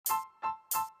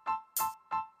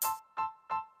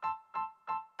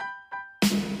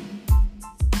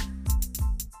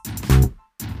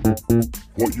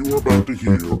What you are about to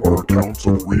hear are accounts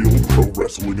of real pro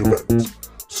wrestling events.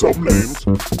 Some names,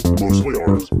 mostly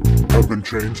ours, have been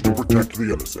changed to protect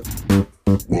the innocent.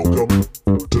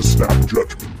 Welcome to Snap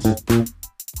Judgments.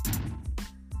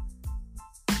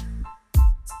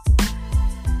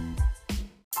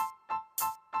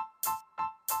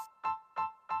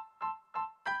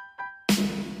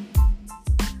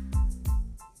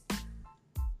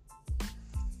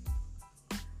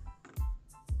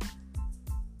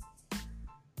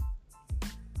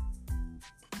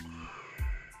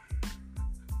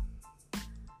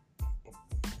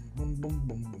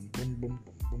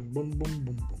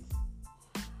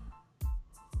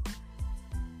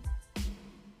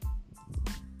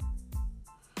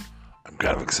 I'm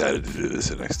kind of excited to do this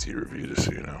NXT review, just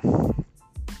so you know.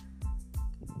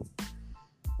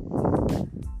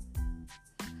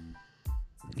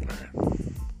 Alright.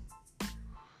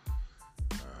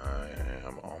 I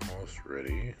am almost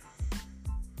ready.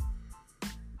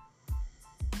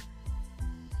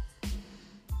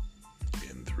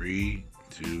 In 3,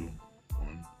 2,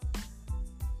 1.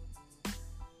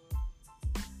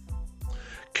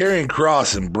 Karrion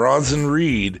Kross and Bronson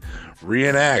Reed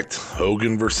reenact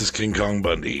Hogan versus King Kong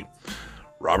Bundy.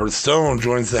 Robert Stone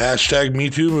joins the hashtag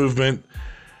MeToo movement.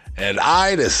 And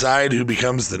I decide who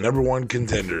becomes the number one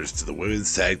contenders to the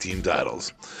women's tag team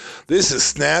titles. This is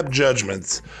Snap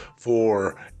Judgments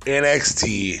for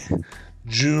NXT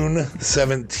June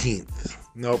 17th.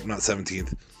 Nope, not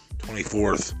 17th.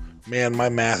 24th. Man, my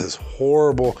math is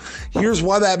horrible. Here's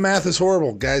why that math is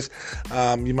horrible, guys.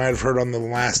 You might have heard on the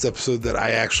last episode that I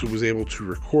actually was able to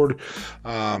record.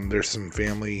 There's some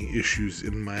family issues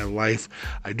in my life.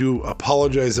 I do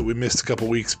apologize that we missed a couple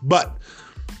weeks, but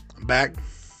I'm back.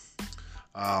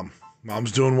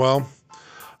 Mom's doing well.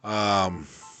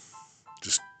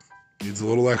 Just needs a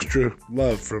little extra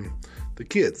love from the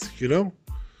kids, you know?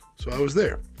 So I was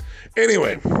there.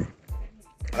 Anyway,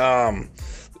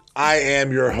 I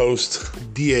am your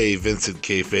host, D.A. Vincent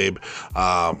Kayfabe.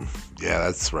 Yeah,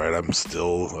 that's right. I'm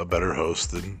still a better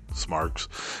host than Smarks,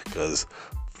 because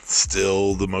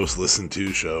still the most listened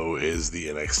to show is the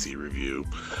NXT review.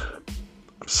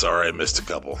 I'm sorry I missed a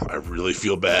couple. I really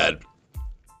feel bad,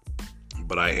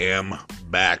 but I am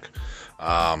back.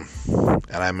 And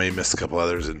I may miss a couple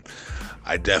others, and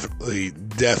I definitely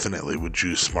would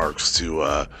choose Smarks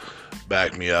to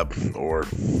back me up, or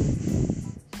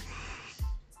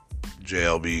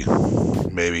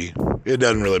JLB, maybe. It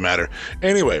doesn't really matter.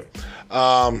 Anyway,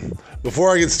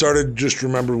 before I get started, just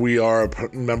remember we are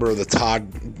a member of the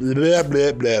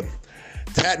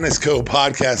Tatnus Co.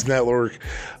 Podcast Network,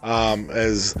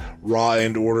 as Raw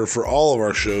and Order for all of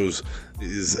our shows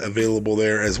is available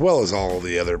there, as well as all of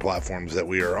the other platforms that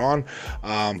we are on.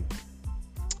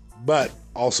 But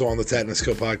also on the Tatnus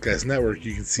Co. Podcast Network,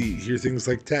 you can hear things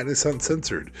like Tatnus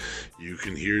Uncensored. You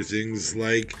can hear things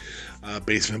like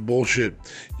Basement Bullshit.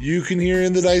 You can hear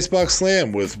In the Dicebox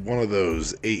Slam with one of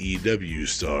those AEW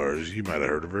stars. You might have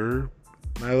heard of her.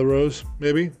 Nyla Rose,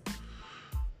 maybe?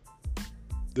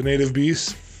 The Native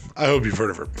Beast? I hope you've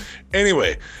heard of her.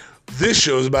 Anyway, this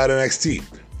show is about NXT.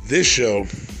 This show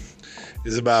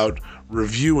is about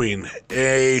reviewing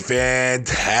a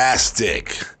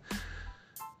fantastic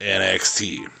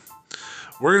NXT.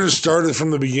 We're going to start it from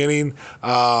the beginning.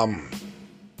 I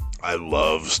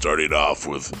love starting off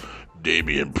with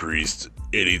Damian Priest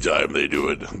anytime they do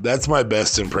it. That's my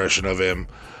best impression of him.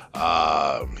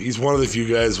 He's one of the few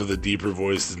guys with a deeper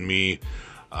voice than me.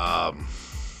 Talks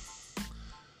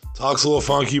a little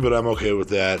funky, but I'm okay with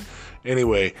that.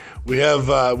 Anyway,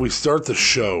 we start the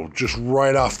show just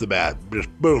right off the bat. Just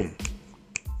boom.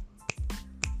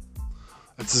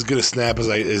 That's as good a snap as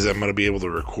I'm going to be able to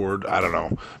record. I don't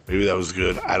know. Maybe that was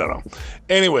good. I don't know.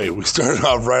 Anyway, we started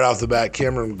off right off the bat.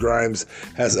 Cameron Grimes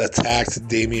has attacked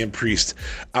Damian Priest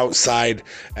outside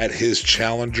at his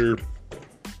challenger.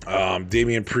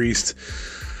 Damian Priest,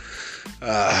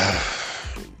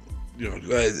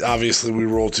 obviously we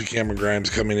roll to Cameron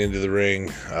Grimes coming into the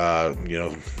ring.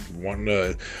 Wanting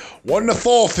to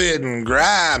forfeit in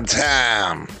grab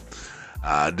time.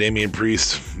 Damian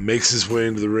Priest makes his way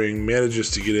into the ring,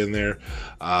 manages to get in there,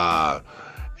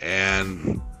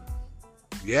 and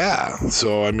yeah,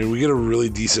 so I mean, we get a really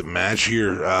decent match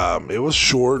here. It was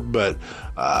short, but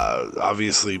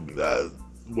obviously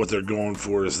what they're going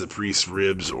for is the Priest's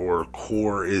ribs or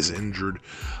core is injured.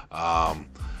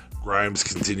 Grimes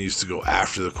continues to go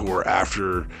after the core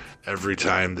after every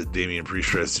time that Damian Priest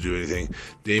tries to do anything.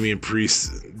 Damian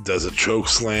Priest does a choke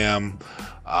slam,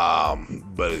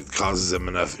 but it causes him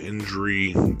enough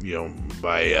injury,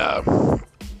 by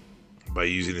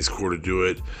using his core to do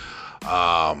it.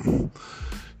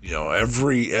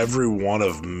 every one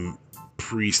of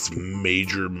Priest's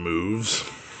major moves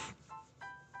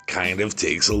kind of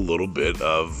takes a little bit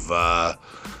of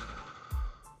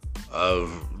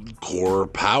core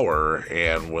power,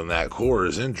 and when that core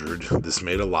is injured, this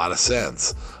made a lot of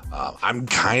sense. I'm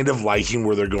kind of liking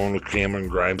where they're going with Cameron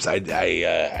Grimes. I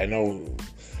know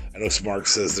Smark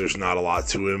says there's not a lot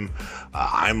to him.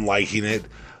 I'm liking it.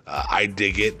 I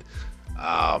dig it.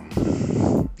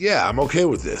 Yeah, I'm okay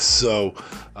with this. So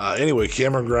anyway,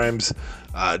 Cameron Grimes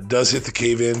does hit the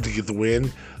cave-in to get the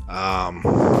win.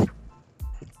 I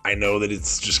know that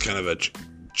it's just kind of a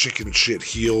chicken shit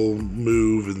heel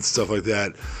move and stuff like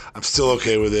that. I'm still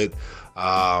okay with it.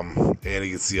 And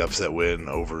he gets the upset win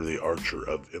over the Archer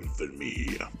of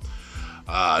Infamy.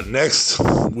 Next,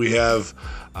 we have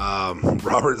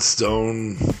Robert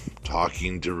Stone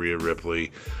talking to Rhea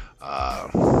Ripley.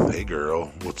 Hey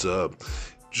girl, what's up?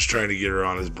 Just trying to get her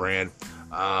on his brand.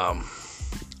 I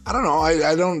don't know.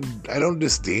 I don't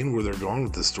disdain where they're going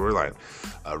with the storyline.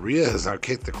 Rhea has now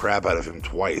kicked the crap out of him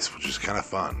twice, which is kind of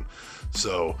fun.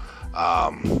 So,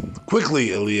 quickly,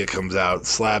 Aaliyah comes out,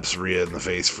 slaps Rhea in the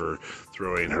face for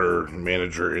throwing her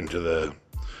manager into the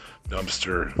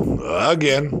dumpster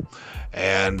again.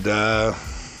 And,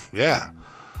 yeah.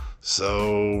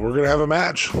 So, we're going to have a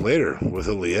match later with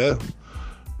Aaliyah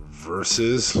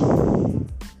versus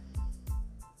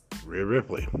Rhea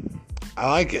Ripley. I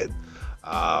like it.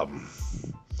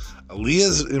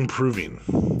 Aaliyah's improving.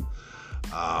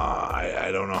 I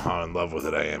don't know how in love with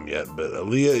it I am yet, but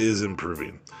Aaliyah is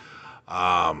improving.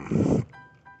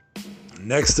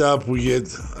 Next up, we get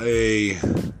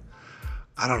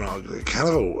kind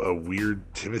of a weird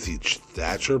Timothy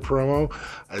Thatcher promo.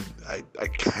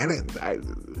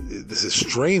 This is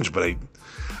strange, but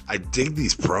I dig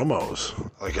these promos.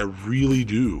 Like, I really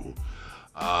do.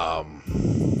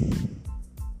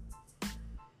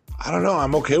 I don't know.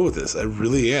 I'm okay with this. I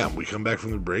really am. We come back from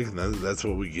the break, and that's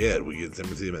what we get. We get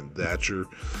Timothy Thatcher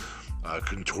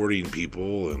contorting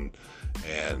people, and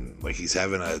like he's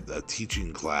having a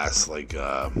teaching class, like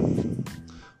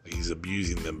he's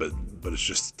abusing them, but it's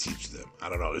just to teach them. I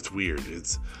don't know. It's weird.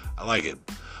 I like it.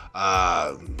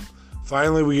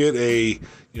 Finally, we get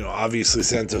obviously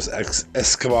Santos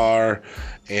Escobar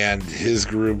and his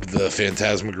group, the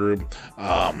Phantasma group,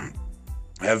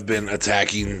 have been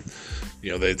attacking.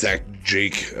 They attacked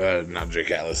not Jake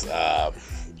Atlas,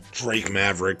 Drake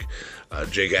Maverick.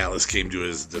 Jake Atlas came to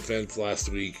his defense last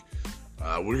week.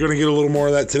 We're going to get a little more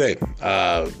of that today.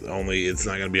 Only it's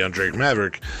not going to be on Drake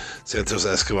Maverick. Santos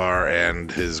Escobar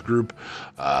and his group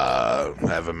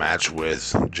have a match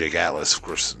with Jake Atlas. Of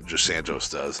course, just Santos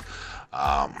does.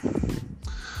 I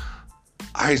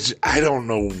don't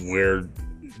know where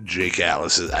Jake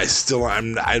Atlas is.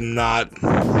 I'm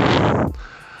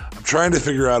trying to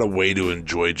figure out a way to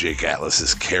enjoy Jake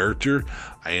Atlas's character.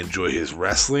 I enjoy his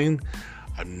wrestling.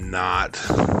 I'm not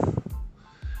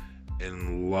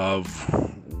in love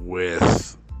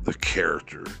with the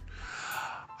character.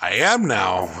 I am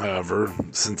now, however,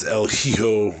 since El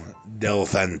Hijo del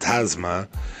Fantasma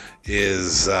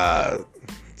is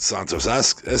Santos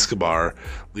Escobar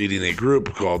leading a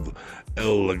group called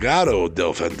El Legado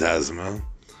del Fantasma.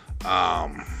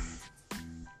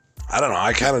 I don't know.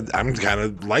 I'm kind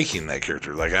of liking that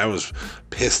character. Like, I was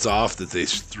pissed off that they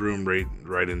threw him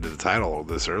right into the title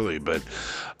this early, but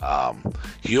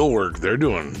heel work, they're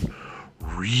doing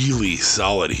really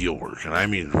solid heel work, and I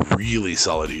mean really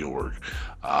solid heel work.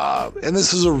 And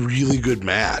this was a really good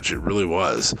match. It really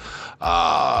was.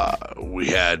 We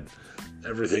had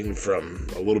everything from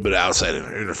a little bit of outside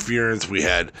interference. We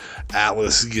had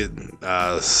Atlas get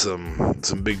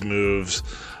some big moves.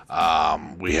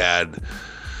 We had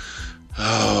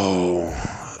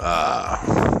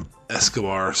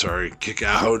Escobar, kick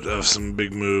out of some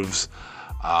big moves.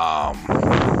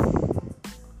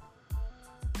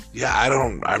 Yeah, I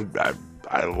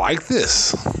like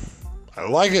this. I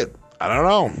like it. I don't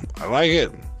know. I like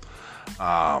it.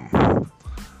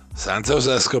 Santos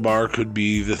Escobar could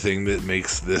be the thing that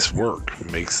makes this work,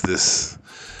 makes this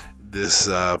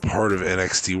part of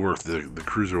NXT work, the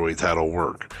Cruiserweight title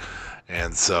work.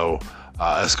 And so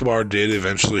Escobar did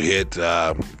eventually hit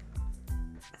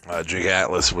Jake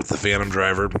Atlas with the Phantom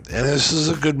Driver, and this is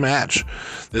a good match.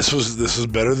 This was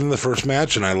better than the first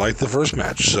match, and I liked the first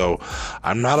match, so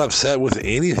I'm not upset with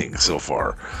anything so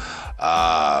far.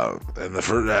 And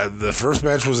the first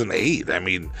match was an 8. I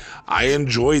mean, I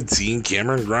enjoyed seeing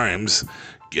Cameron Grimes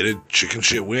get a chicken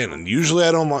shit win, and usually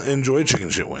I don't enjoy chicken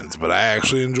shit wins, but I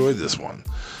actually enjoyed this one.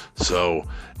 So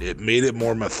it made it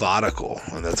more methodical,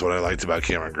 and that's what I liked about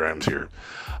Cameron Grimes here.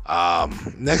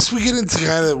 Next, we get into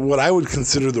kind of what I would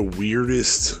consider the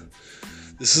weirdest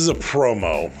this is a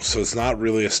promo, so it's not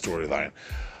really a storyline.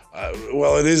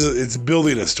 Well, it is. It's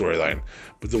building a storyline,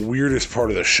 but the weirdest part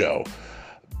of the show.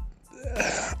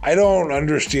 I don't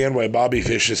understand why Bobby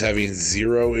Fish is having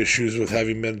zero issues with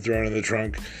having been thrown in the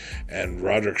trunk, and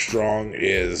Roderick Strong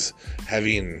is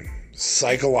having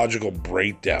psychological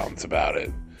breakdowns about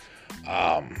it.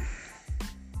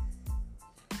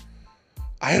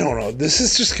 I don't know. This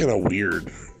is just kind of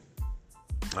weird.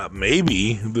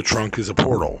 Maybe the trunk is a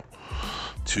portal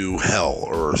to hell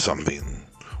or something.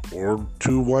 Or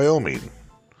to Wyoming.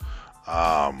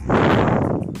 Yeah,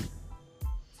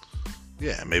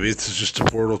 maybe it's just a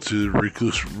portal to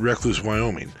Recluse,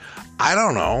 Wyoming. I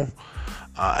don't know.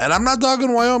 And I'm not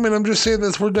dogging Wyoming. I'm just saying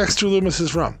that's where Dexter Lumis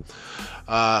is from.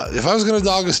 If I was going to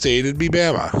dog a state, it'd be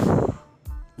Bama.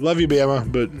 Love you,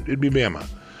 Bama, but it'd be Bama.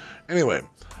 Anyway.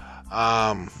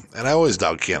 And I always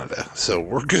dog Canada. So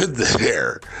we're good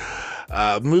there.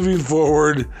 Moving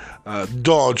forward,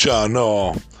 don't ya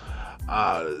know.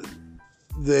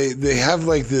 They have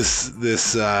like this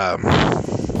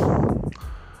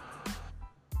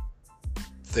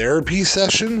therapy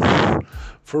session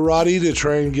for Roddy to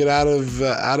try and get out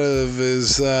of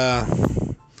his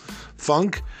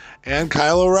funk, and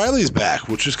Kyle O'Reilly's back,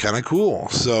 which is kind of cool.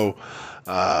 So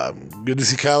good to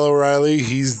see Kyle O'Reilly.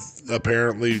 He's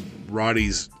apparently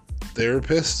Roddy's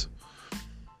therapist.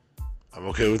 I'm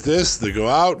okay with this. They go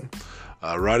out.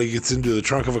 Roddy gets into the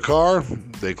trunk of a car.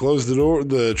 They close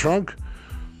the trunk.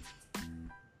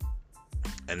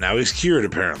 And now he's cured,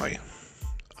 apparently.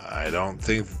 I don't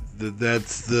think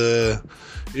that's the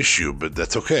issue, but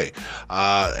that's okay.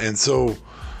 And so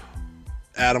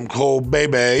Adam Cole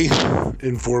Bebe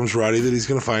informs Roddy that he's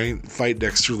going to fight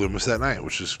Dexter Lumis that night,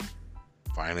 which is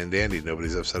fine and dandy.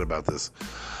 Nobody's upset about this.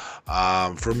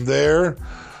 From there,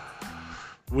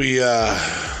 we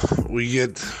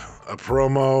get a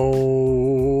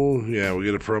promo. Yeah, we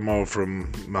get a promo from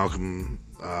Malcolm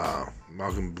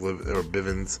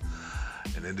Bivens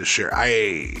and into Cher.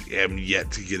 I am yet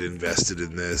to get invested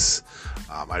in this.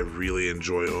 I really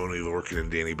enjoy Oney Lorcan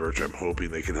and Danny Burch. I'm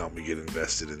hoping they can help me get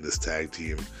invested in this tag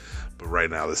team. But right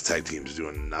now, this tag team is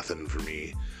doing nothing for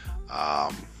me.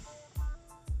 I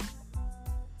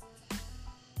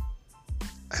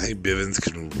think Bivens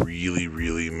can really,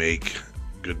 really make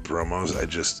good promos.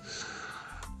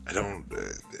 I don't.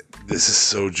 This is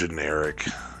so generic.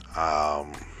 I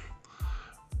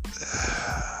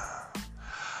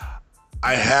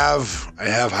have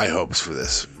high hopes for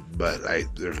this, but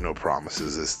there's no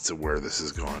promises as to where this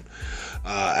is going.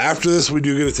 After this, we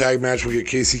do get a tag match. We get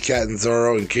Casey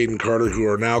Catanzaro and Caden Carter, who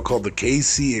are now called the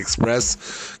KC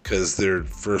Express because their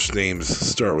first names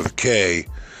start with a K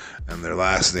and their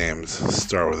last names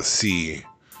start with a C,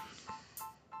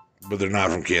 but they're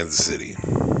not from Kansas City.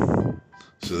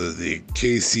 So the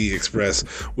KC Express.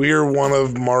 We are one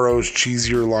of Morrow's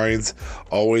cheesier lines.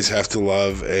 Always have to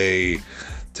love a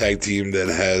tag team that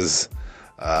has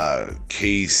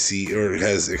KC or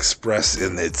has Express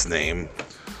in its name.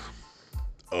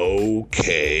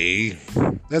 Okay,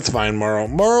 that's fine, Morrow.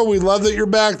 Morrow, we love that you're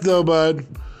back though, bud.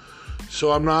 So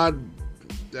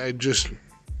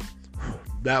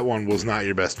that one was not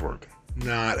your best work.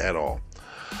 Not at all.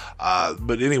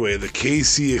 But anyway, the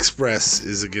KC Express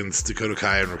is against Dakota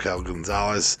Kai and Raquel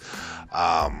Gonzalez.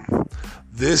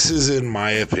 This is, in my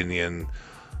opinion,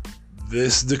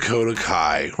 this Dakota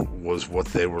Kai was what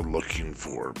they were looking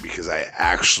for because I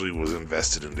actually was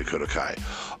invested in Dakota Kai.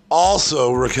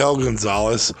 Also, Raquel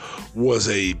Gonzalez was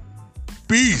a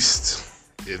beast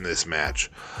in this match.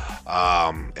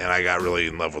 And I got really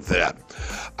in love with that.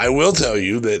 I will tell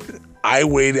you that I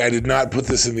did not put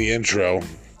this in the intro.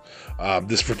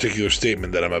 This particular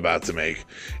statement that I'm about to make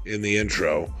in the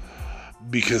intro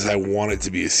because I want it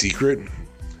to be a secret.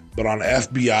 But on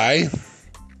FBI,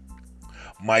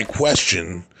 my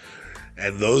question,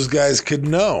 and those guys could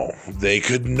know. They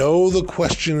could know the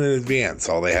question in advance.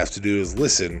 All they have to do is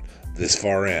listen this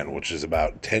far in, which is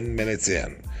about 10 minutes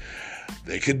in.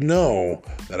 They could know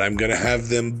that I'm going to have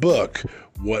them book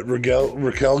what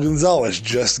Raquel Gonzalez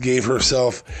just gave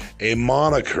herself a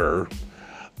moniker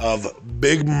of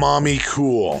Big Mommy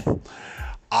Cool.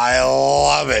 I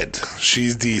love it.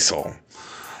 She's Diesel.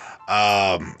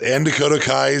 And Dakota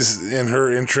Kai's in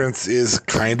her entrance is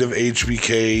kind of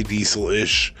HBK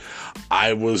Diesel-ish.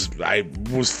 I was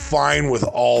fine with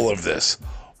all of this.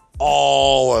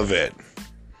 All of it.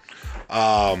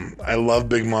 I love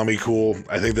Big Mommy Cool.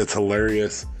 I think that's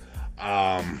hilarious.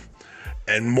 And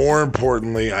more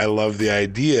importantly, I love the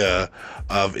idea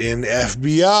of in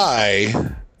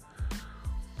FBI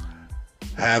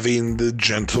having the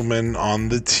gentleman on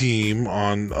the team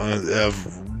of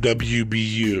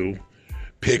WBU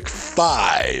pick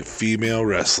 5 female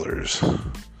wrestlers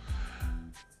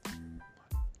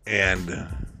and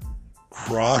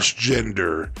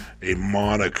cross-gender a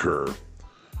moniker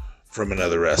from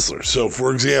another wrestler. So,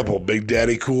 for example, Big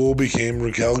Daddy Cool became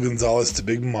Raquel Gonzalez to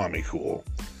Big Mommy Cool.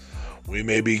 We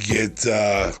maybe get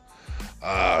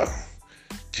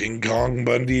King Kong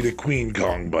Bundy to Queen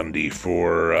Kong Bundy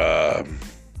for, I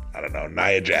don't know,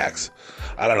 Nia Jax.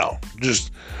 I don't know.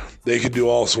 Just, they could do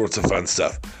all sorts of fun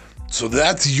stuff. So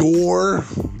that's the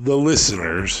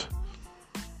listener's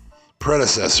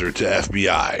predecessor to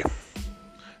FBI.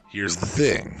 Here's the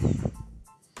thing.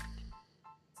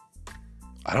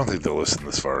 I don't think they'll listen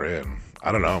this far in.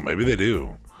 I don't know. Maybe they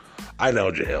do. I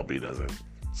know JLB doesn't.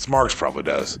 Smarks probably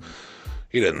does.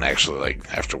 He doesn't actually,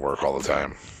 have to work all the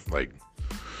time.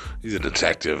 He's a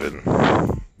detective, and,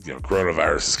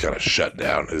 coronavirus has kind of shut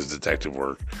down his detective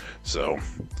work. So,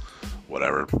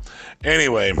 whatever.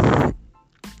 Anyway,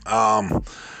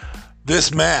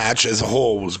 this match as a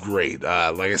whole was great.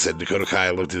 Like I said, Dakota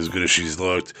Kai looked as good as she's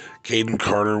looked. Kayden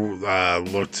Carter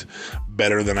looked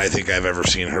better than I think I've ever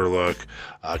seen her look.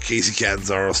 Kacy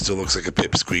Catanzaro still looks like a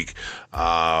pipsqueak.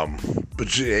 But,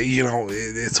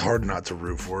 it's hard not to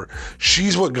root for her.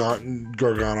 She's what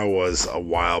Gargano was a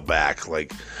while back.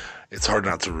 It's hard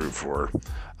not to root for her.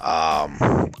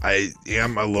 I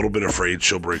am a little bit afraid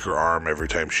she'll break her arm every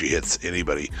time she hits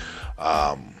anybody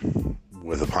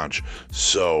with a punch.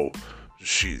 So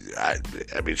she's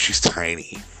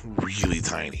tiny, really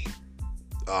tiny.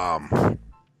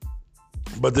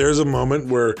 But there's a moment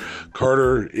where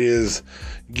Carter is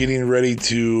getting ready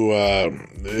to,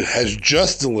 has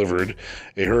just delivered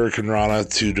a Hurricane Rana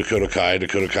to Dakota Kai.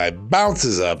 Dakota Kai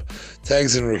bounces up,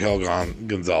 tags in Raquel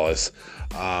Gonzalez.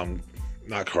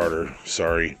 Not Carter,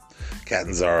 sorry.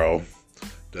 Catanzaro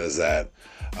does that.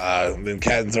 Then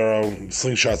Catanzaro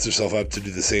slingshots herself up to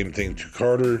do the same thing to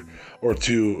Carter, or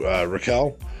to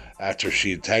Raquel, after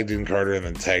she tagged in Carter and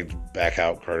then tagged back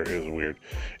out Carter. It was weird.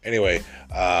 Anyway,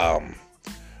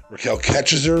 Raquel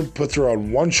catches her, puts her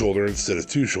on one shoulder instead of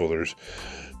two shoulders,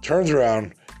 turns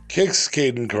around, kicks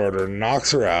Kayden Carter,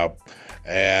 knocks her out,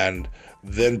 and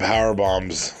then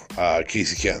powerbombs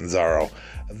Kacy Catanzaro.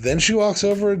 Then she walks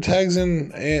over and tags in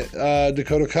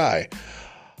Dakota Kai.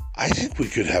 I think we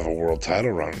could have a world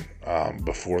title run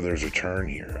before there's a turn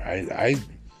here. I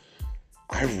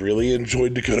really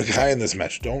enjoyed Dakota Kai in this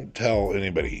match. Don't tell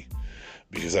anybody,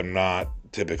 because I'm not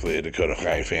typically a Dakota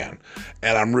Kai fan.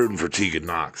 And I'm rooting for Tegan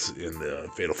Nox in the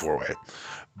Fatal 4-Way.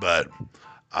 But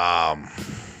I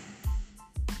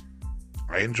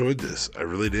enjoyed this. I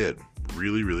really did.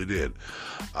 Really, really did.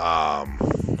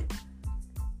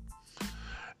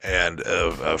 And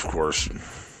of course,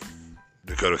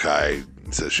 Dakota Kai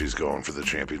says she's going for the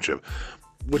championship,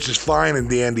 which is fine and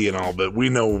dandy and all, but we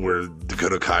know where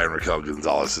Dakota Kai and Raquel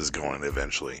Gonzalez is going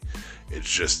eventually.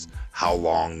 It's just how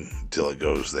long till it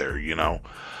goes there,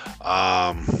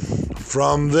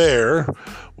 From there,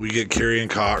 we get Karrion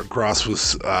Kross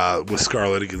with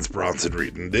Scarlett against Bronson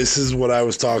Reed. And this is what I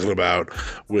was talking about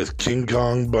with King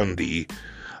Kong Bundy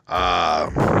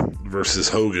versus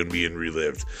Hogan being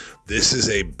relived. This is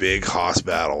a big hoss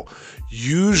battle.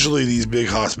 Usually these big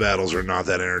hoss battles are not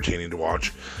that entertaining to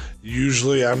watch.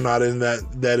 Usually I'm not in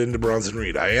that into Bronson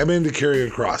Reed. I am into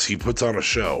Karrion Kross. He puts on a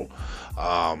show.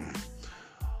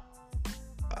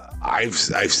 I've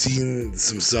seen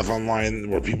some stuff online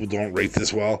where people don't rate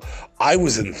this well. I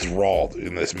was enthralled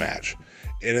in this match.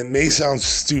 And it may sound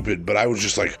stupid, but I was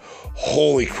just like,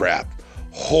 holy crap.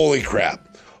 Holy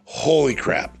crap. Holy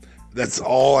crap. That's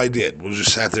all I did. Was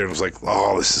just sat there and was like,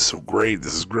 oh, this is so great.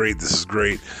 This is great. This is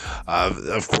great.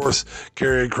 Of course,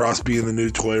 Karrion Kross being the new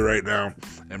toy right now,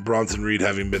 and Bronson Reed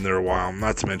having been there a while.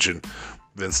 Not to mention,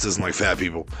 Vince doesn't like fat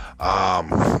people.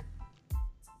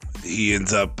 He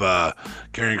ends up,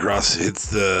 Karrion Kross hits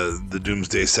the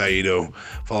Doomsday Saito,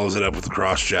 follows it up with the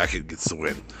cross jacket, gets the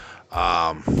win.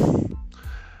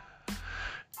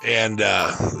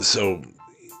 So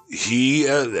he,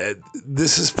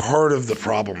 this is part of the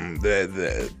problem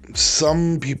that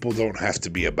some people don't have to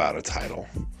be about a title.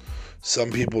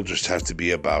 Some people just have to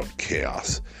be about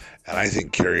chaos. And I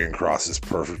think Karrion Kross is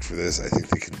perfect for this. I think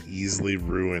they can easily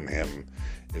ruin him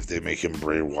if they make him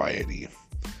Bray Wyatt-y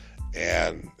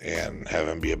and have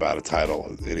him be about a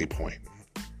title at any point.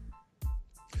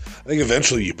 I think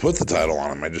eventually you put the title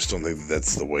on him. I just don't think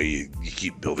that's the way you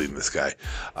keep building this guy.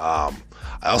 I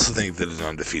also think that an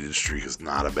undefeated streak is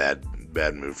not a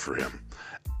bad move for him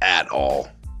at all,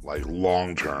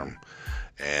 long term.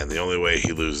 And the only way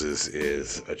he loses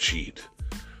is a cheat.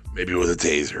 Maybe with a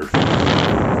taser.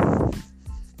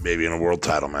 Maybe in a world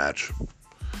title match.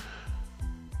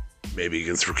 Maybe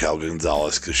against Raquel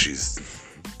Gonzalez because she's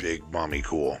big mommy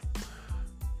cool.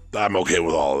 I'm okay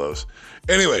with all of those.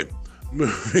 Anyway,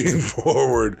 moving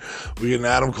forward, we get an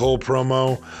Adam Cole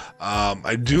promo.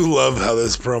 I do love how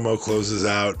this promo closes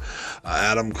out.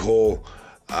 Adam Cole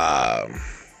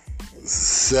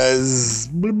says,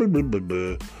 blah, blah, blah, blah,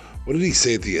 blah. What did he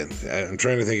say at the end? I'm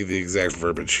trying to think of the exact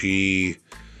verbiage. He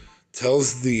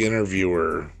tells the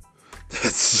interviewer,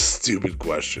 that's a stupid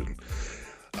question.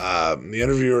 The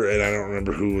interviewer, and I don't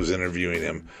remember who was interviewing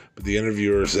him, but the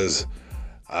interviewer says,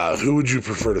 who would you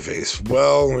prefer to face?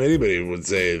 Well, anybody would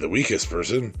say the weakest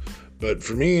person, but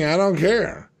for me, I don't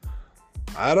care.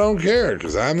 I don't care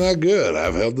because I'm that good.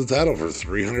 I've held the title for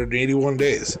 381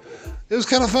 days. It was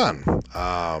kind of fun.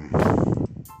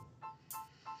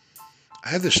 I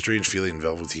had this strange feeling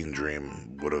Velveteen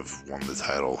Dream would have won the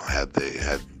title had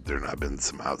there not been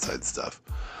some outside stuff.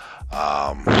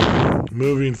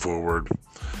 Moving forward,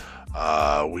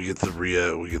 we get the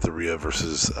Rhea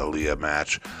versus Aaliyah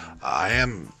match. I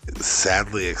am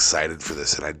sadly excited for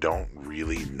this, and I don't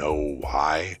really know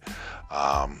why.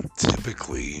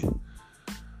 Typically,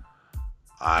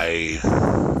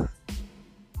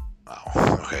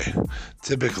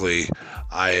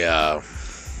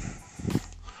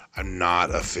 I'm not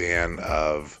a fan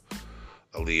of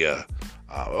Aaliyah.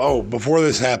 Before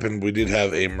this happened, we did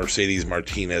have a Mercedes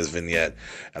Martinez vignette,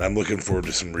 and I'm looking forward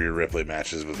to some Rhea Ripley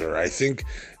matches with her. I think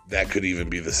that could even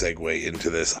be the segue into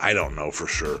this. I don't know for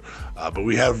sure. But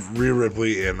we have Rhea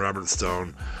Ripley and Robert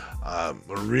Stone,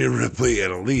 or Rhea Ripley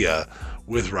and Aaliyah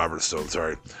with Robert Stone,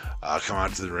 come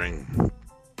out to the ring.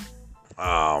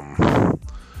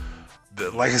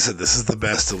 Like I said, this is the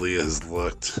best Aaliyah has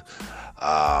looked,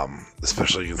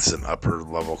 especially against an upper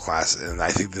level class, and I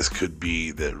think this could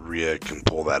be that Rhea can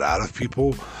pull that out of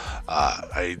people.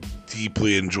 I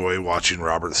deeply enjoy watching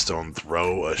Robert Stone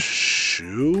throw a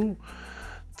shoe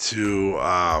to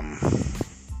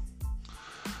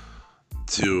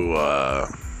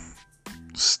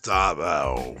stop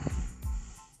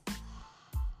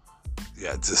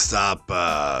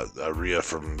Rhea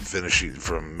from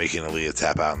making Aaliyah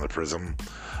tap out in the prism.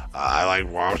 I like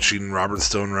watching Robert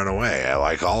Stone run away. I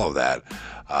like all of that.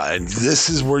 And this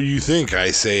is where you think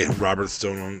I say Robert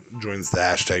Stone joins the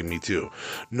hashtag #MeToo.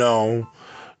 No,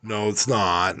 it's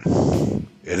not.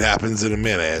 It happens in a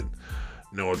minute.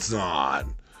 No, it's not.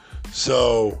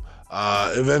 So,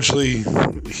 eventually,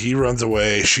 he runs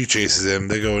away. She chases him.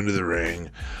 They go into the ring.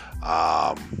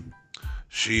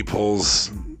 She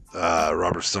pulls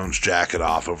Robert Stone's jacket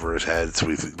off over his head, so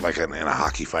he's like in a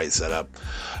hockey fight setup.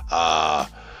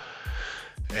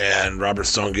 And Robert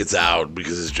Stone gets out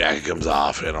because his jacket comes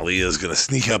off, and Aaliyah's going to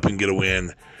sneak up and get a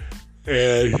win.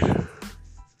 And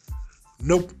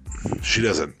nope, she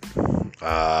doesn't.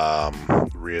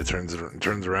 Rhea turns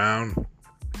around,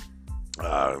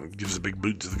 gives a big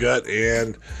boot to the gut,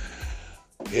 and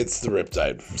hits the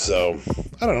Riptide. So,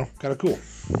 I don't know, kind of cool.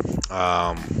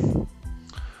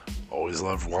 Always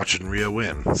loved watching Rhea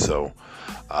win. So,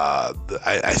 I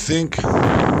think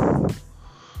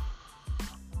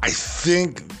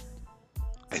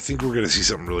we're going to see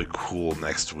something really cool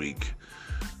next week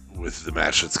with the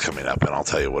match that's coming up, and I'll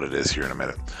tell you what it is here in a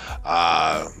minute.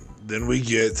 Then we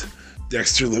get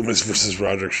Dexter Lumis versus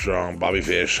Roderick Strong, Bobby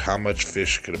Fish. How much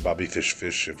fish could a Bobby Fish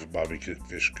fish if a Bobby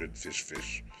Fish could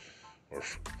fish? Or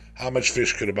how much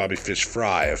fish could a Bobby Fish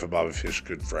fry if a Bobby Fish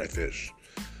could fry fish?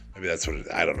 Maybe that's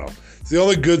what I don't know. It's the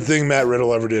only good thing Matt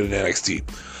Riddle ever did in NXT.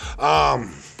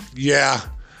 Yeah,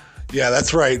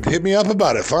 that's right. Hit me up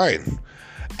about it. Fine.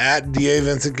 At DA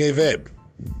Vincent Kayfabe.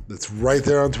 That's right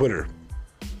there on Twitter.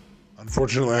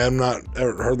 Unfortunately, I'm not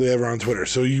hardly ever on Twitter.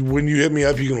 So when you hit me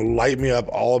up, you can light me up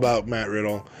all about Matt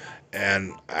Riddle,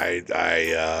 and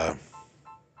I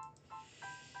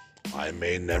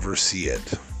may never see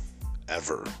it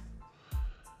ever,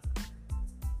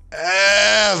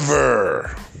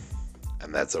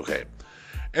 and that's okay.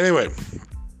 Anyway,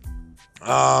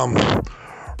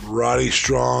 Roddy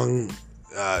Strong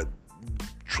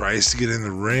tries to get in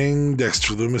the ring.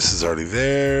 Dexter Lumis is already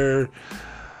there.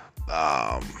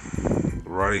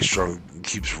 Roddy Strong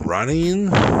keeps running.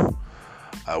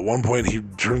 At one point, he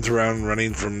turns around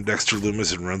running from Dexter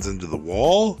Lumis and runs into the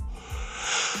wall.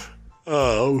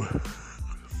 And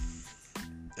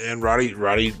Roddy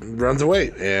runs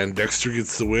away, and Dexter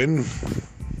gets the win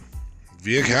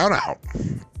via countout.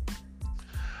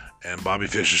 And Bobby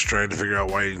Fish is trying to figure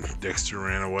out why Dexter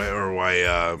ran away, or why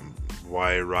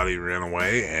Roddy ran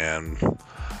away, and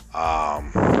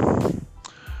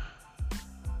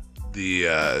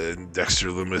Dexter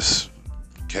Lumis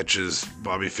catches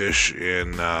Bobby Fish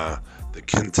in the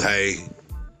Kentai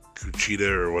Kuchita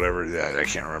or whatever. I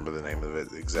can't remember the name of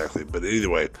it exactly, but either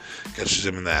way, catches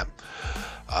him in that.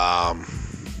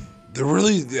 there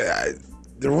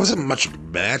wasn't much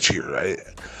match here.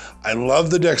 I love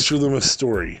the Dexter Lumis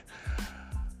story.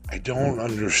 I don't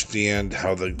understand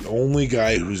how the only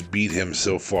guy who's beat him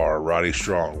so far, Roddy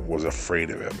Strong, was afraid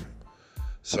of him.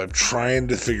 So I'm trying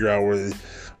to figure out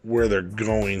where they're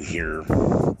going here.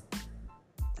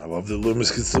 I love that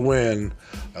Lumis gets the win.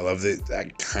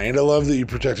 I kind of love that you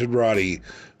protected Roddy,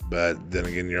 but then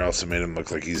again, you also made him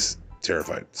look like he's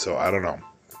terrified. So I don't know.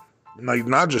 Like,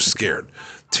 not just scared,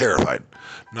 terrified.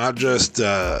 Not just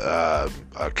a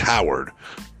coward,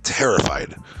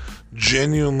 terrified.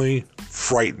 Genuinely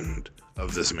frightened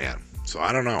of this man. So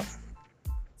I don't know.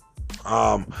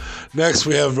 Next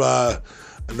we have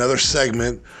another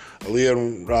segment. Aaliyah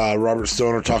and Robert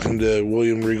Stone are talking to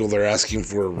William Regal. They're asking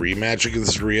for a rematch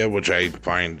against Rhea, which I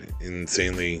find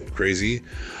insanely crazy.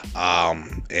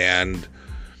 And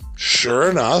sure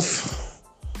enough,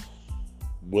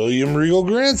 William Regal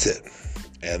grants it.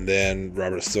 And then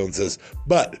Robert Stone says,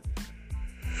 but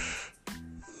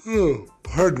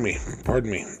pardon me.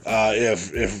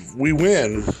 If we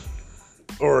win,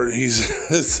 or he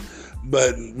says,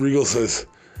 but Regal says,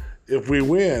 if we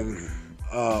win,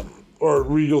 or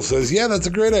Regal says, yeah, that's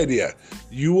a great idea.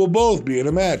 You will both be in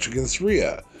a match against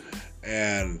Rhea.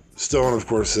 And Stone, of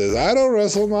course, says, I don't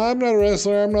wrestle. No, I'm not a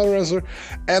wrestler.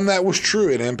 And that was true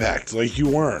in Impact. Like, you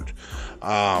weren't.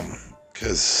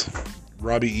 Because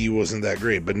Robbie E wasn't that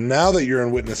great. But now that you're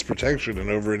in Witness Protection and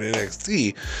over in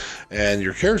NXT, and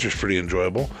your character's pretty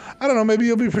enjoyable, I don't know, maybe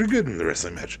you'll be pretty good in the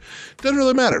wrestling match. Doesn't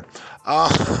really matter.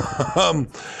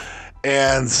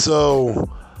 And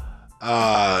so,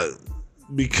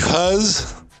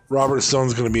 because Robert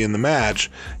Stone's going to be in the match,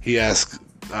 he asked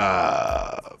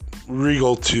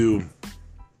Regal to...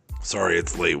 Sorry,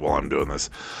 it's late while I'm doing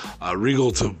this.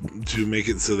 Regal to make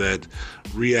it so that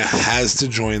Rhea has to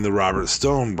join the Robert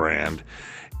Stone brand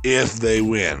if they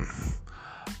win.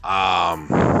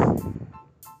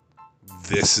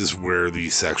 This is where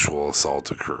the sexual assault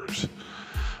occurs.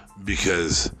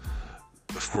 Because,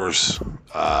 of course,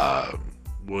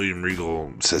 William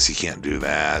Regal says he can't do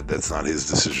that. That's not his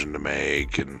decision to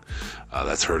make, and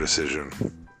that's her decision.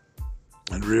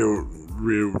 And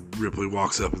Rhea Ripley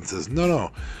walks up and says,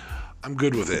 no, I'm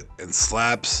good with it, and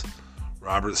slaps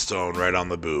Robert Stone right on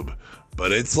the boob.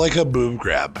 But it's like a boob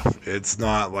grab. It's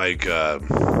not like a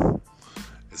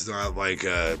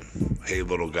hey,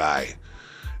 little guy.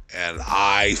 And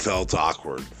I felt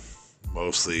awkward,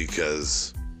 mostly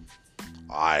because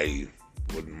I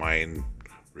wouldn't mind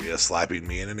Rhea slapping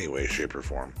me in any way, shape, or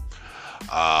form.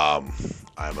 I'm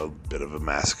a bit of a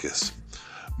masochist.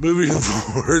 Moving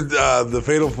forward, the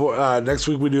Fatal next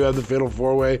week we do have the Fatal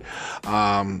 4-Way.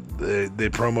 They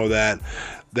promo that.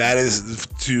 That is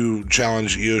to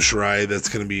challenge Io Shirai. That's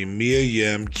going to be Mia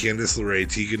Yim, Candice LeRae,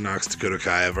 Tegan Nox, Dakota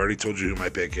Kai. I've already told you who my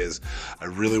pick is. I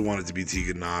really want it to be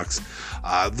Tegan Nox.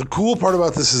 The cool part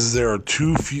about this is there are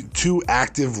two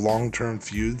active long-term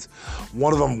feuds.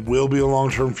 One of them will be a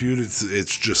long-term feud.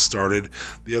 It's just started.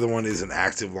 The other one is an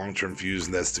active long-term feud,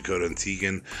 and that's Dakota and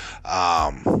Tegan.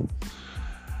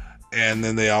 And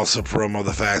then they also promo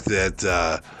the fact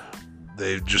that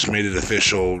they've just made it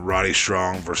official. Roddy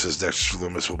Strong versus Dexter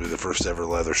Lumis will be the first ever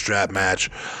leather strap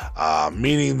match,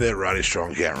 meaning that Roddy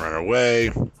Strong can't run away.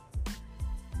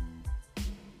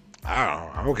 I don't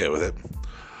know. I'm okay with it.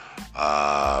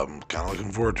 Kind of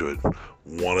looking forward to it.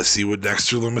 Want to see what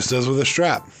Dexter Lumis does with a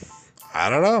strap. I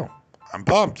don't know. I'm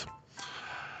pumped.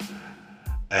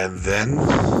 And then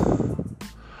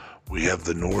we have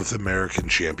the North American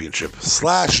Championship /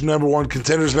 #1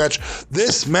 contenders match.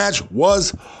 This match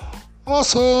was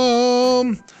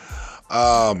awesome.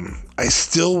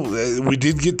 We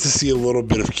did get to see a little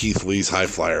bit of Keith Lee's high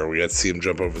flyer. We got to see him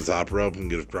jump over the top rope and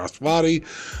get across the body.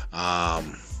 I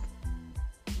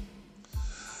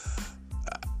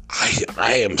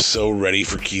am so ready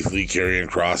for Keith Lee Karrion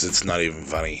Kross. It's not even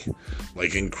funny.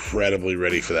 Like, incredibly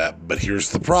ready for that. But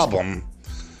here's the problem.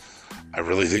 I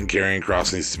really think Karrion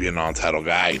Kross needs to be a non-title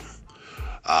guy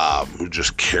who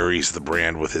just carries the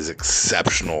brand with his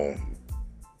exceptional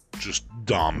just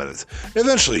dominance.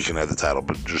 Eventually he can have the title,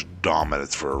 but just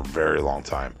dominance for a very long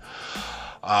time.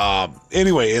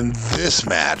 Anyway, in this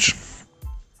match,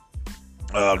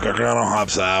 Gargano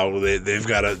hops out. They've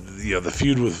got the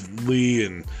feud with Lee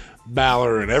and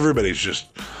Balor, and everybody's just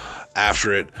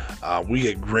after it. We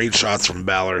get great shots from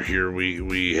Balor here.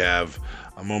 We have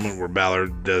a moment where Balor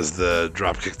does the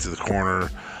drop kick to the corner,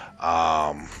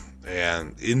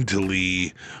 and into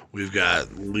Lee. We've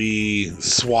got Lee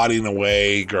swatting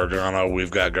away Gargano.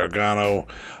 We've got Gargano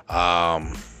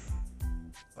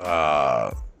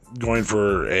going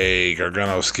for a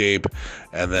Gargano escape,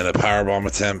 and then a powerbomb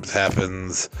attempt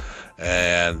happens,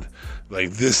 and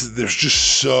like this, there's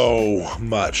just so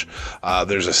much.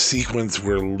 There's a sequence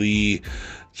where Lee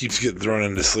keeps getting thrown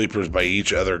into sleepers by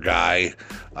each other guy,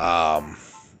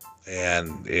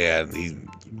 and he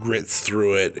grits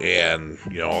through it, and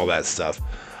all that stuff.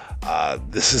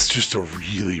 This is just a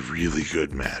really, really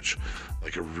good match,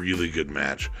 like a really good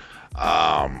match.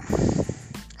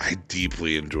 I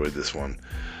deeply enjoyed this one.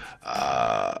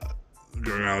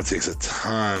 Gargano takes a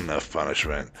ton of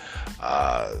punishment.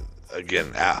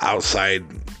 Again, outside,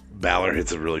 Balor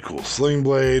hits a really cool sling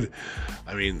blade.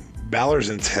 I mean, Balor's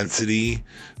intensity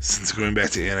since going back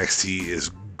to NXT is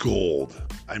gold.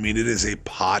 I mean, it is a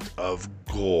pot of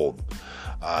gold.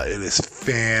 It is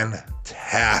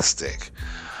fantastic.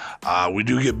 We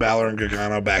do get Balor and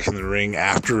Gargano back in the ring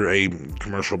after a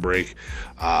commercial break,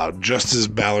 just as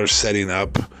Balor's setting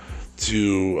up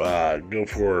to go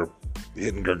for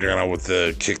hitting Gargano with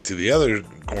the kick to the other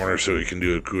corner so he can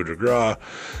do a coup de grace.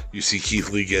 You see Keith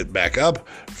Lee get back up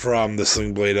from the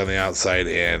sling blade on the outside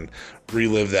and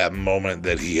relive that moment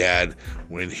that he had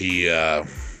when he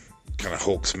kind of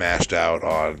Hulk smashed out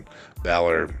on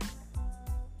Balor.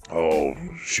 Oh,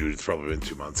 shoot, it's probably been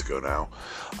 2 months ago now.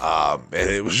 And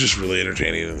it was just really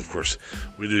entertaining. And, of course,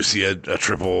 we do see a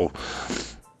triple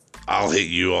I'll hit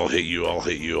you, I'll hit you, I'll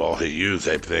hit you, I'll hit you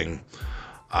type thing.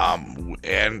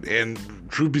 And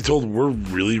truth be told, we're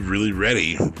really, really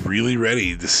ready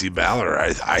to see Balor.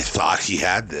 I thought he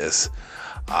had this.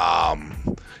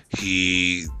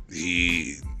 He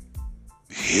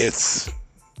hits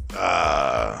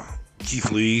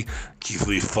Keith Lee. Keith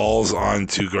Lee falls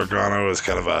onto Gargano as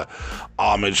kind of a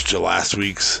homage to last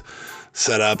week's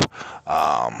setup.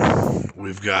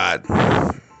 We've got,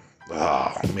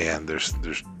 oh man, there's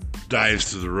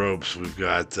dives to the ropes. We've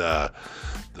got the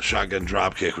shotgun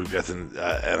dropkick. We've got an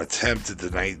attempt at the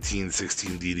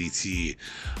 1916 DDT.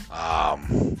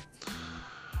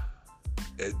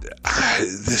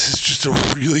 This is just a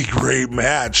really great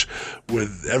match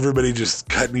with everybody just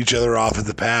cutting each other off at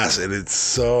the pass, and it's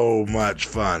so much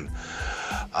fun.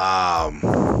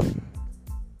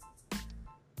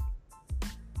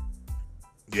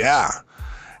 Yeah.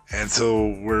 And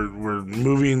so we're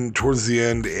moving towards the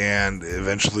end, and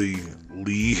eventually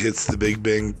Lee hits the Big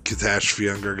Bang catastrophe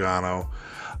on Gargano.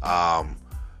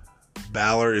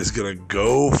 Balor is going to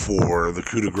go for the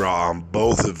coup de grace on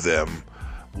both of them.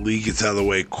 Lee gets out of the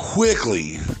way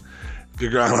quickly.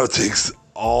 Gargano takes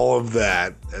all of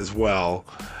that as well.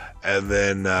 And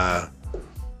then, Balor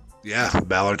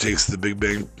takes the Big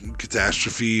Bang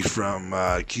catastrophe from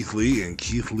Keith Lee, and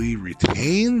Keith Lee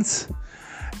retains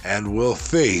and will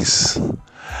face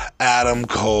Adam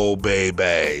Cole,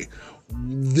 baby.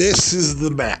 This is the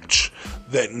match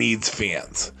that needs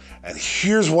fans. And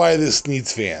here's why this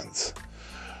needs fans.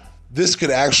 This could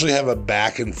actually have a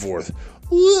back and forth.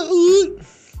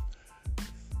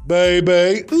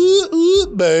 Baby,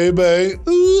 baby,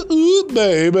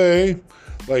 baby.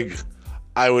 Like,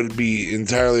 I would be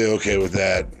entirely okay with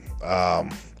that.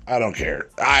 I don't care.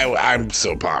 I'm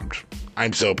so pumped.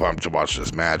 I'm so pumped to watch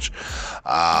this match.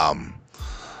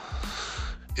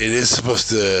 It is supposed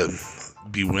to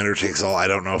be winner takes all. I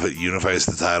don't know if it unifies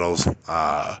the titles.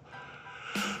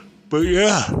 But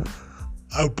yeah,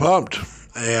 I'm pumped.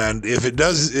 And if it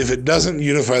doesn't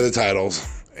unify the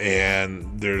titles,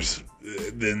 and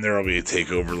then there will be a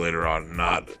takeover later on.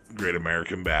 Not Great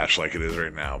American Bash like it is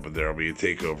right now, but there will be a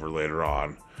takeover later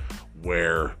on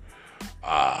where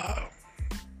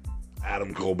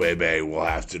Adam Cole Bebe will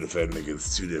have to defend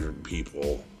against two different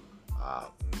people.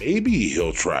 Maybe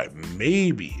he'll try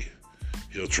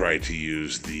to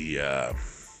use the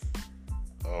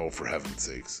for heaven's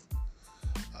sakes,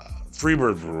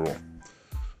 Freebird rule,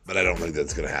 but I don't think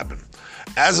that's going to happen.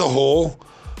 As a whole,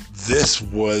 this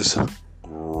was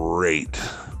great.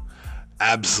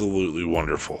 Absolutely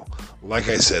wonderful. Like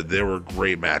I said, there were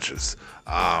great matches.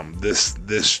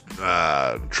 This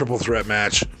triple threat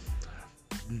match,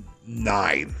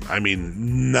 9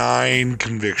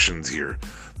 convictions here.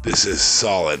 This is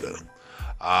solid.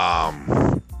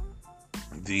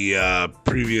 The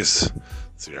previous,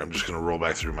 let's see, I'm just going to roll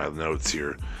back through my notes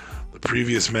here. The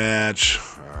previous match,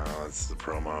 that's the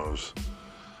promos.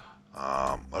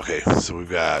 Okay, so we've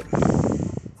got,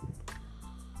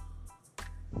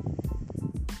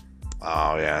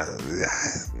 oh yeah,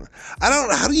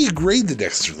 how do you grade the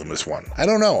Dexter Lumis one? I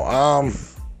don't know.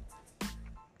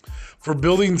 For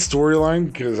building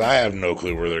storyline, because I have no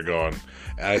clue where they're going.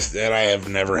 And I have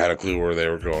never had a clue where they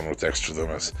were going with Dexter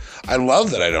Lumis. I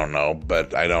love that I don't know,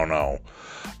 but I don't know.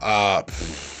 I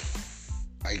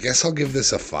guess I'll give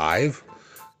this a 5,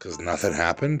 because nothing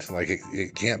happened. Like,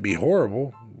 it can't be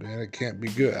horrible, and it can't be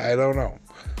good. I don't know.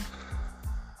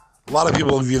 A lot of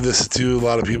people would give this a 2. A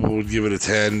lot of people would give it a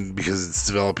 10 because it's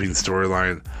developing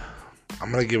storyline.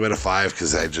 I'm going to give it a 5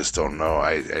 because I just don't know.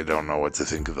 I don't know what to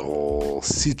think of the whole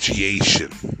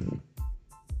situation.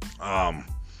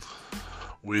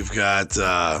 We've got,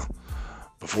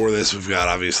 before this, we've got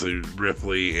obviously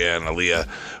Ripley and Aaliyah.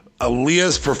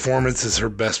 Aaliyah's performance is her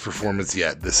best performance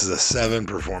yet. This is a 7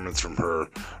 performance from her.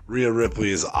 Rhea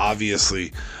Ripley is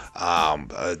obviously a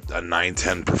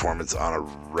 9-10 performance on a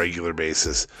regular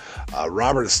basis.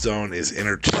 Robert Stone is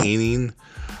entertaining.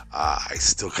 I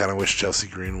still kind of wish Chelsea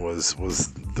Green was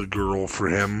the girl for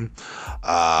him.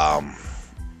 I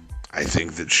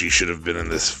think that she should have been in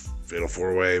this Fatal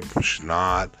 4-Way, but she's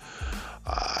not.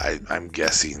 I'm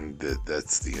guessing that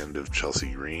that's the end of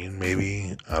Chelsea Green,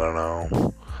 maybe. I don't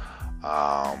know.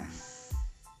 I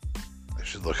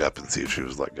should look up and see if she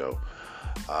was let go.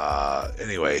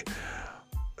 Anyway,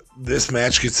 this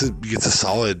match gets a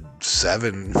solid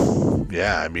 7.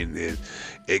 Yeah, I mean,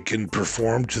 it can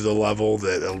perform to the level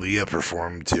that Aaliyah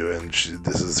performed to, and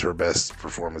this is her best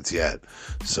performance yet.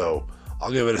 So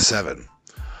I'll give it a 7.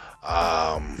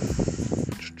 I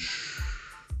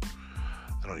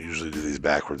don't usually do these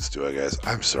backwards, do I, guys?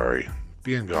 I'm sorry.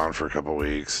 Being gone for a couple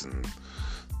weeks and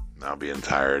now being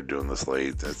tired doing this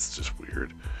late, that's just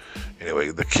weird.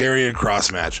 Anyway, the Karrion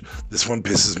Kross match, this one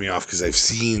pisses me off because I've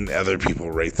seen other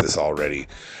people rate this already,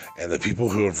 and the people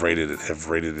who have rated it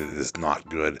as not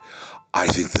good. I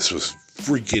think this was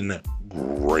freaking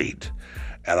great,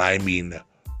 and I mean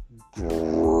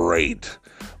great,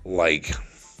 like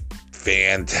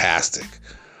fantastic.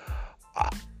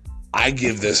 I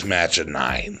give this match a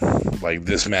 9. Like,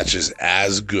 this match is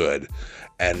as good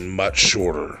and much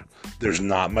shorter. There's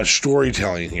not much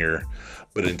storytelling here,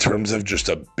 but in terms of just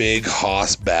a big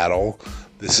hoss battle,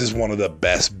 this is one of the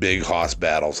best big hoss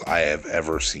battles I have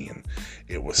ever seen.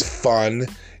 It was fun.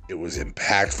 It was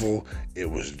impactful.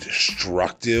 It was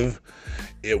destructive.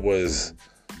 It was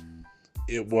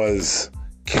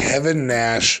Kevin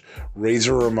Nash,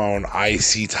 Razor Ramon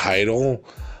IC title.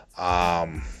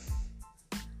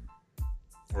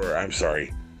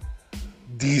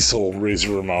 Diesel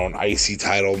Razor Ramon IC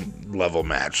title level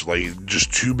match. Like,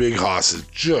 just 2 big hosses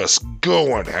just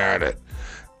going at it.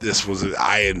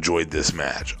 I enjoyed this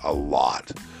match a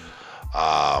lot.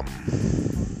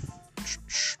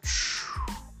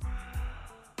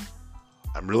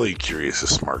 I'm really curious if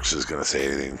Smarks is going to say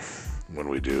anything when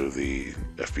we do the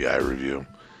FBI review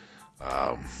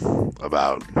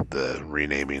about the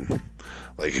renaming.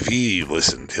 Like, if he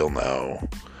listened, he'll know.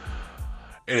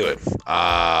 Anyway,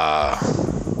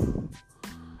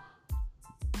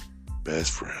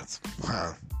 best friends.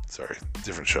 Sorry,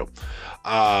 different show.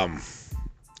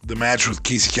 The match with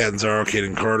Kacy Catanzaro,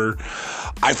 Kaden Carter.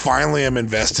 I finally am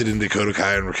invested in Dakota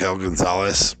Kai and Raquel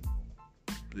Gonzalez.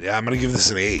 Yeah, I'm going to give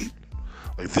this an 8.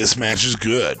 Like, this match is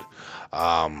good.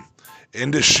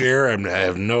 Into Cher, I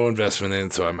have no investment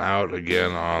in, so I'm out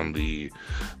again on the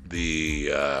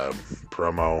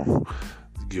promo.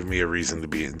 Give me a reason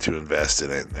to invest in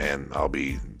it, and I'll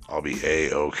be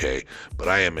A-okay. But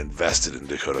I am invested in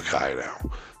Dakota Kai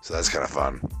now, so that's kind of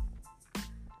fun.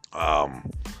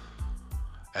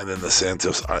 And then the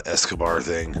Santos Escobar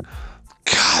thing. God,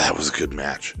 that was a good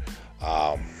match.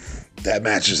 That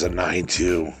match is a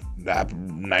 9.2,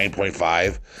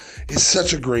 9.5. It's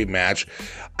such a great match.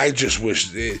 I just wish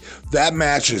that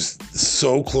match is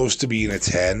so close to being a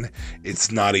 10.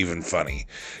 It's not even funny.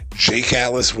 Jake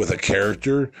Atlas with a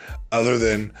character other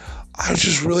than I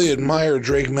just really admire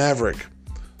Drake Maverick.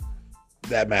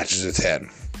 That match is a 10.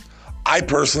 I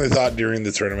personally thought during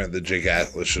the tournament that Jake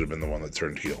Atlas should have been the one that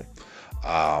turned heel.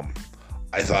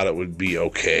 I thought it would be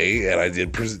okay, and I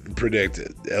did predict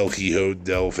El Hijo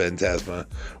del Fantasma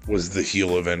was the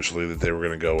heel eventually that they were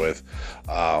going to go with.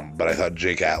 But I thought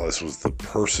Jake Atlas was the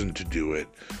person to do it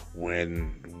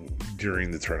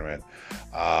during the tournament.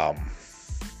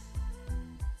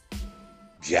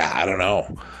 Yeah, I don't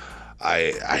know.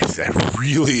 I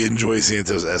really enjoy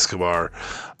Santos Escobar.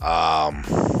 The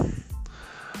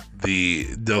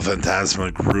Del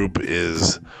Fantasma group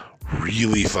is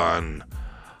really fun.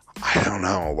 I don't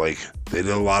know, like, they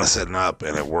did a lot of setting up,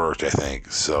 and it worked, I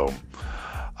think, so,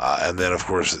 and then, of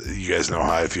course, you guys know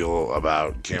how I feel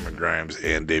about Cameron Grimes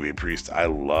and Damian Priest. I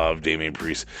love Damian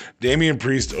Priest. Damian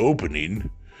Priest opening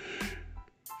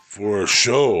for a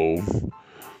show, well,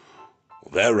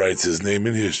 that writes his name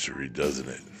in history, doesn't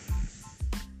it?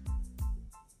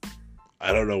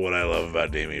 I don't know what I love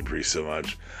about Damian Priest so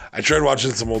much. I tried watching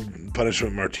some old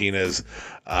Punishment Martinez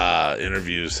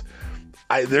interviews.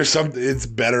 there's something. It's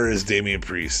better as Damian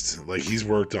Priest. Like, he's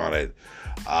worked on it.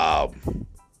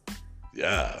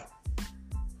 Yeah,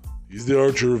 he's the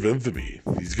Archer of Infamy.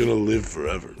 He's gonna live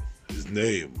forever. His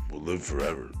name will live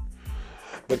forever.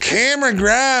 But Cameron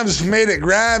Grimes made it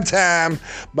grime time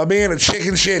by being a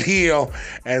chicken shit heel,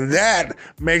 and that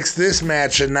makes this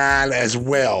match a 9 as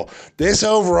well. This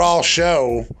overall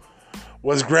show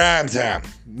was grime time.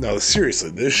 No, seriously,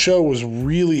 this show was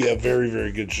really a very,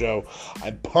 very good show.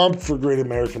 I'm pumped for Great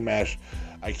American Bash.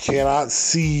 I cannot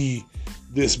see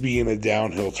this being a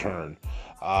downhill turn.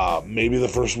 Maybe the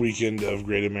first weekend of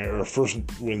first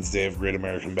Wednesday of Great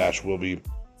American Bash will be.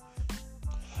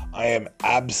 I am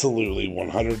absolutely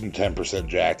 110%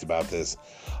 jacked about this.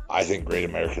 I think Great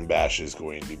American Bash is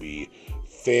going to be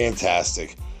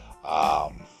fantastic. I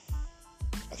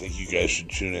think you guys should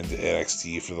tune into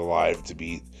NXT for the live to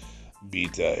beat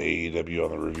AEW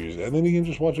on the reviews, and then you can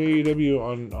just watch AEW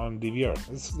on DVR.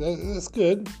 That's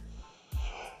good.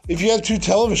 If you have two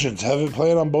televisions, have it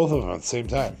playing on both of them at the same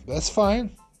time. That's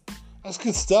fine. That's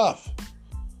good stuff.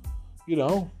 You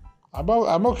know,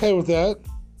 I'm okay with that.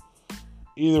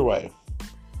 Either way,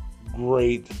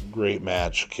 great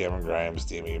match. Cameron Grimes,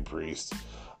 Damian Priest.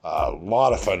 A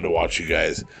lot of fun to watch, you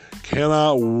guys.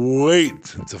 Cannot wait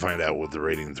to find out what the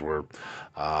ratings were.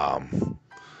 I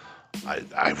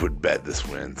would bet this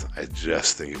wins. I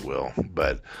just think it will.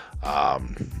 But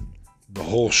the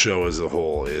whole show as a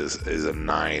whole is a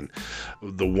 9.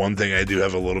 The one thing I do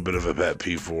have a little bit of a pet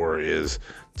peeve for is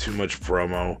too much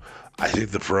promo. I think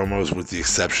the promos, with the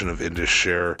exception of Indus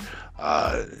Sher,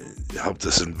 helped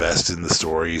us invest in the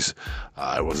stories.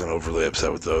 I wasn't overly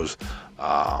upset with those.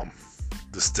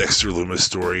 This Dexter Lumis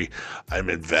story I'm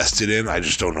invested in. I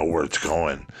just don't know where it's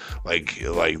going. Like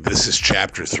this is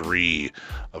chapter 3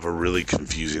 of a really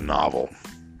confusing novel.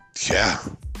 Yeah,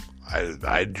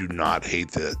 I do not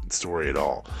hate that story at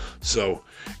all. So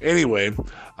anyway,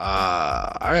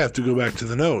 I have to go back to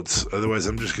the notes. Otherwise,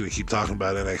 I'm just going to keep talking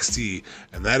about NXT.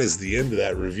 And that is the end of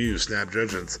that review. Snap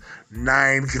Judgments.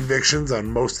 9 convictions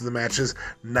on most of the matches.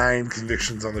 9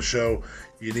 convictions on the show.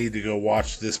 You need to go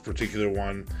watch this particular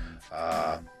one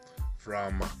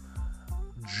from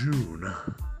June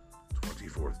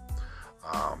 24th.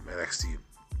 NXT.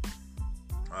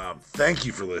 Thank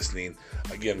you for listening.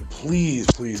 Again, please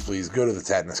go to the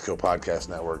Tatnus Co. Podcast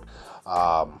Network.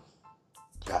 God,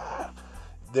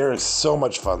 there is so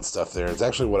much fun stuff there. It's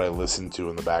actually what I listen to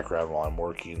in the background while I'm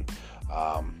working.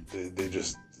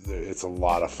 It's a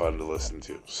lot of fun to listen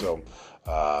to. So,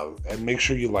 and make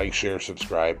sure you like, share,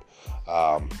 subscribe,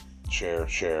 share,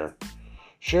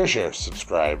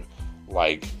 subscribe,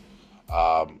 like,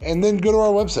 and then go to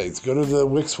our websites. Go to the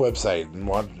Wix website and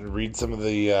read some of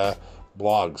the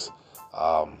blogs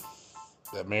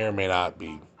that may or may not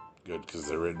be good because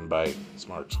they're written by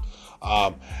smarts.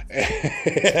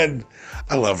 And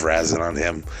I love razzing on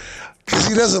him because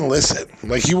he doesn't listen.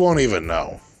 Like, he won't even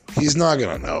know. He's not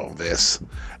going to know this.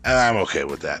 And I'm okay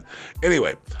with that.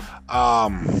 Anyway,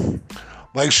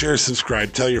 like, share,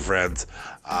 subscribe, tell your friends.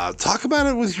 Talk about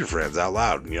it with your friends out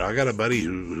loud. You know, I got a buddy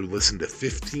who listened to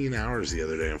 15 hours the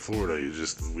other day in Florida.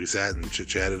 We sat and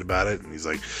chit-chatted about it, and he's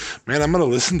like, man, I'm going to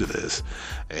listen to this.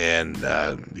 And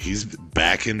he's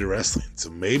back into wrestling. So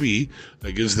maybe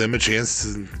that gives them a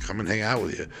chance to come and hang out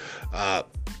with you.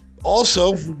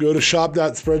 Also, go to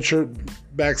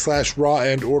shop.spreadshirt.com/raw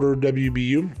and order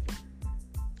WBU.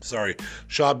 Sorry,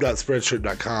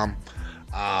 shop.spreadshirt.com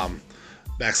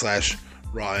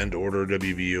 /raw and order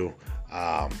WBU.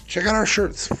 Check out our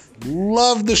shirts.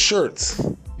 Love the shirts.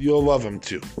 You'll love them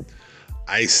too.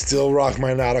 I still rock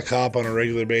my Not a Cop on a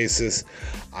regular basis.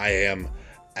 I am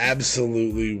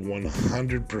absolutely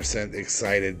 100%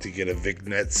 excited to get a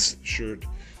Vignets shirt.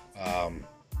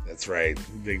 That's right,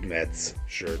 Vignets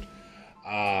shirt.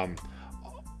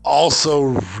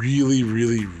 Also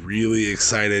really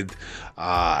excited.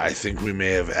 I think we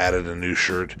may have added a new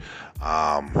shirt.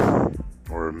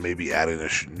 Or maybe adding a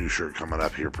new shirt coming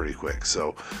up here pretty quick.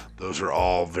 So those are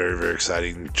all very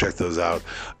exciting. Check those out.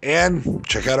 And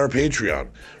check out our Patreon.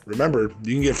 Remember,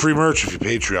 you can get free merch if you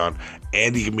Patreon,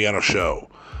 and you can be on a show.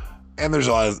 And there's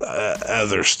a lot of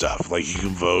other stuff. Like, you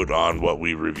can vote on what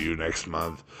we review next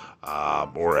month,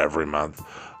 or every month.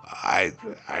 I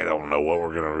don't know what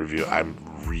we're going to review. I'm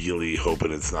really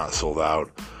hoping it's not sold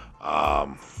out. I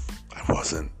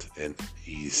wasn't an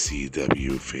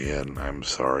ECW fan. I'm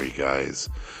sorry, guys.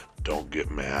 Don't get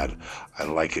mad. I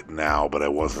like it now, but I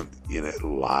wasn't in it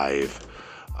live.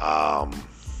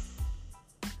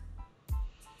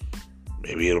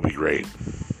 Maybe it'll be great.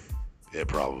 It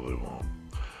probably won't.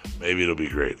 Maybe it'll be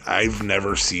great. I've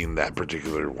never seen that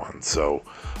particular one, so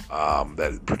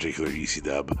that particular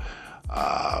ECW.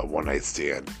 one night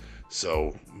stand.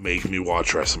 So make me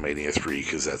watch WrestleMania 3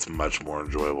 because that's much more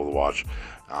enjoyable to watch.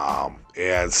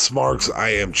 And Smarks, I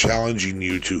am challenging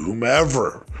you to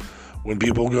whomever, when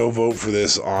people go vote for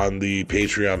this on the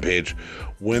Patreon page,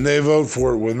 when they vote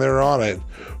for it, when they're on it,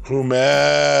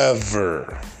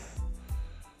 whomever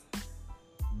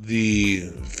the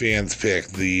fans pick,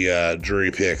 the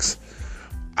jury picks,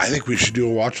 I think we should do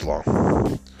a watch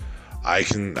along. I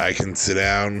can sit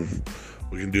down.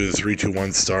 We can do the 3, 2,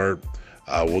 1 start.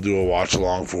 We'll do a watch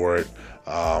along for it,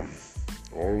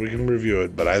 or we can review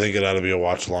it. But I think it ought to be a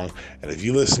watch along. And if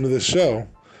you listen to this show,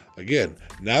 again,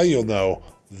 now you'll know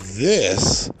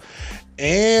this,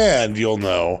 and you'll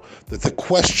know that the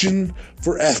question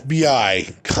for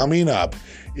FBI coming up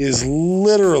is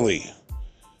literally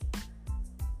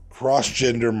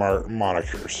cross-gender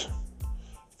monikers.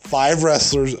 5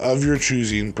 wrestlers of your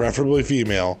choosing, preferably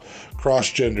female,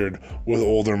 cross-gendered with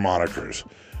older monikers.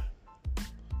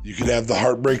 You could have the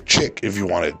Heartbreak Chick if you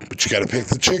wanted, but you got to pick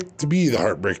the chick to be the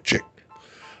Heartbreak Chick.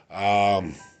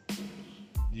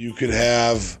 You could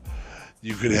have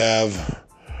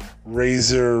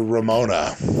Razor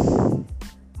Ramona.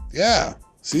 Yeah,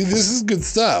 see, this is good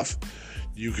stuff.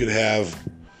 You could have,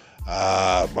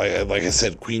 like I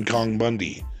said, Queen Kong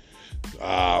Bundy.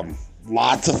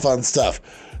 Lots of fun stuff.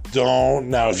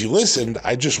 Now, if you listened,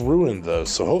 I just ruined those,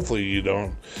 so hopefully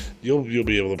you'll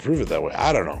be able to prove it that way.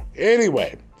 I don't know.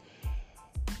 Anyway,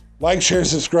 like, share,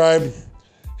 subscribe.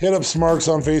 Hit up Smarks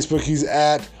on Facebook. He's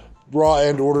at Raw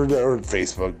and Order, or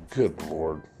Facebook. Good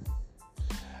Lord.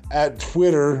 At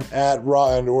Twitter, at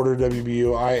Raw and Order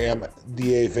WBU. I am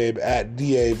DA Fabe, at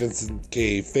DA Vincent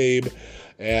K. Fabe.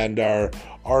 And our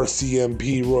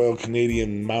RCMP, Royal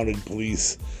Canadian Mounted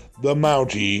Police, the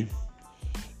Mountie,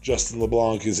 Justin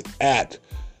LeBlanc, is at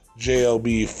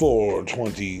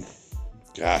JLB420.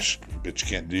 Gosh, bet you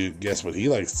can't guess what he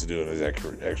likes to do in his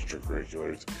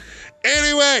extracurriculars.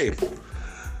 Anyway,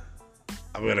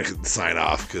 I'm going to sign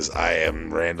off because I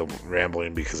am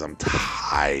rambling because I'm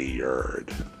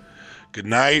tired. Good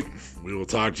night. We will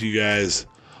talk to you guys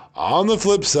on the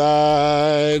flip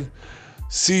side.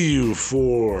 See you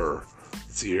for,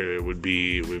 let's see here, it would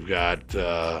be, we've got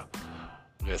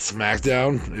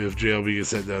SmackDown, if JLB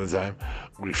gets sent down in time.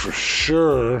 We for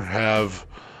sure have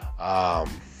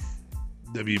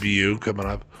WBU coming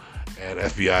up and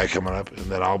FBI coming up, and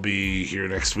then I'll be here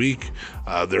next week.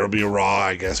 There'll be a Raw,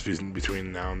 I guess,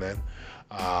 between now and then.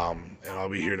 And I'll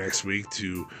be here next week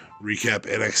to recap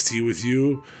NXT with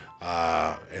you.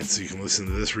 And so you can listen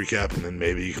to this recap, and then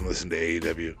maybe you can listen to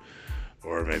AEW,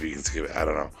 or maybe you can skip it. I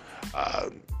don't know.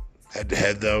 Head to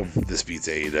head, though, this beats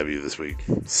AEW this week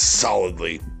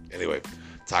solidly. Anyway,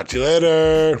 talk to you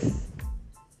later.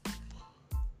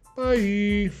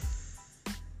 Bye.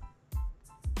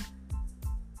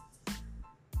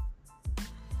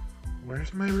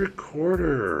 Where's my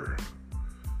recorder?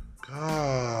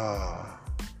 God.